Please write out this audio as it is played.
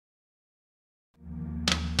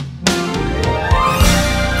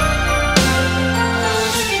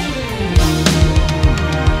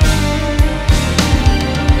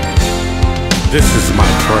This is my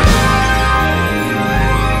prayer.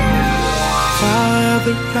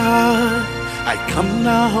 Father God, I come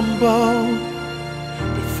now humble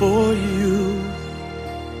before you,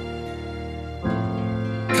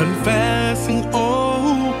 confessing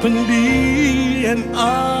openly and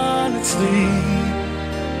honestly,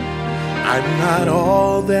 I'm not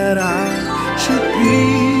all that I should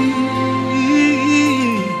be.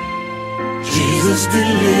 Jesus,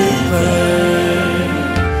 deliver.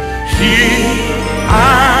 Here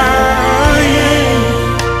I am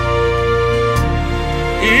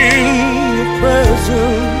in your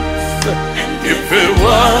presence. If it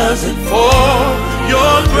wasn't for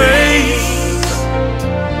your grace,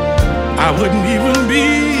 I wouldn't even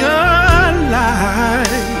be alive.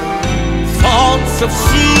 Thoughts of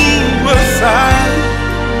suicide,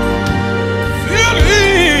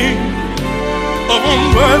 feeling of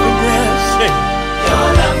unworthiness.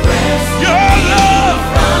 Your love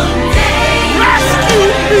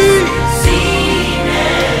rescued me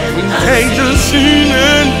when danger seen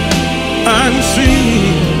and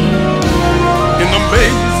unseen. In the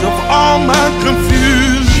maze of all my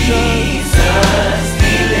confusion,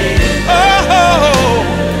 oh,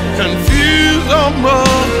 confused or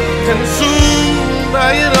more consumed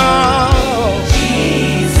by it all.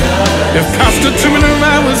 If Pastor Timothy and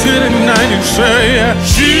I was here tonight, he'd say,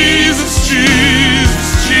 Jesus,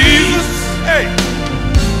 Jesus, Jesus, hey.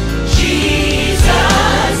 Jesus,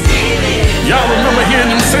 y'all remember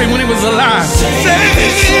hearing him say when he was alive,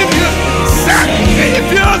 Savior, Savior, Savior.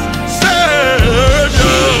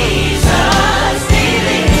 Jesus,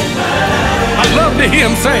 I love to hear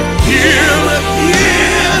him say, Healer,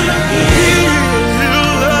 Healer, Healer.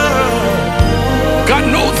 God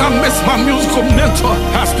knows I miss my musical mentor,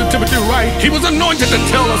 Pastor Timothy Wright. He was anointed to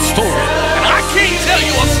tell a story. And I can't tell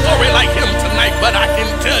you a story like him tonight, but I can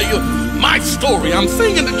tell you my story. I'm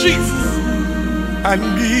singing to Jesus. I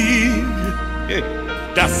need you.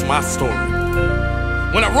 That's my story.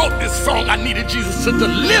 When I wrote this song, I needed Jesus to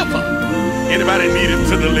deliver. Anybody need him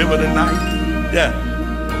to deliver tonight? Yeah.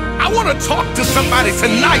 I want to talk to somebody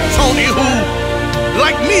tonight, Tony, who,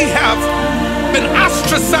 like me, have been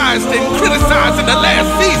ostracized and criticized in the last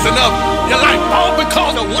season of your life, all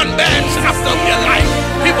because of one bad chapter of your life.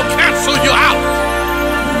 People cancel you out.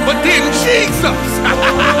 But then Jesus,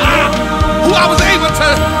 who I was able to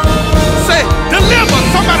say, deliver.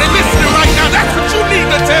 Somebody listening right now, that's what you need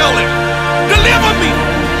to tell him. Deliver me.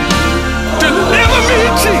 Deliver me,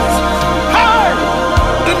 Jesus. Hey,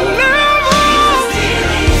 deliver.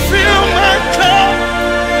 Fill my cup.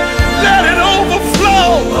 Let it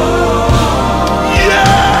overflow.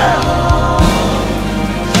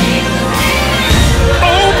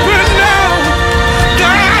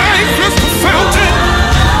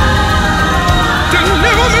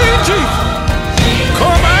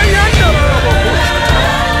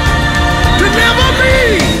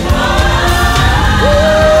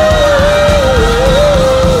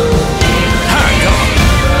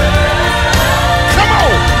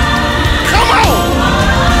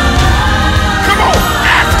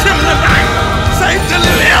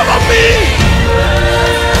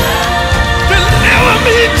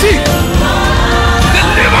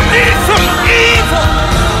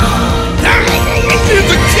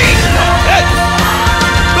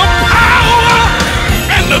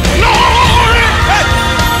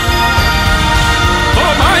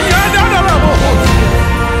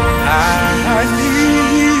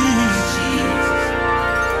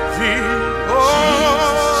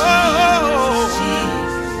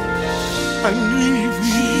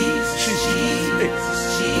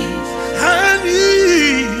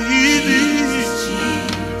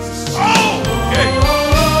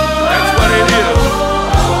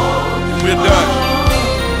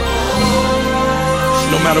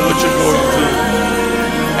 No matter what you're going through,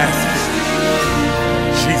 ask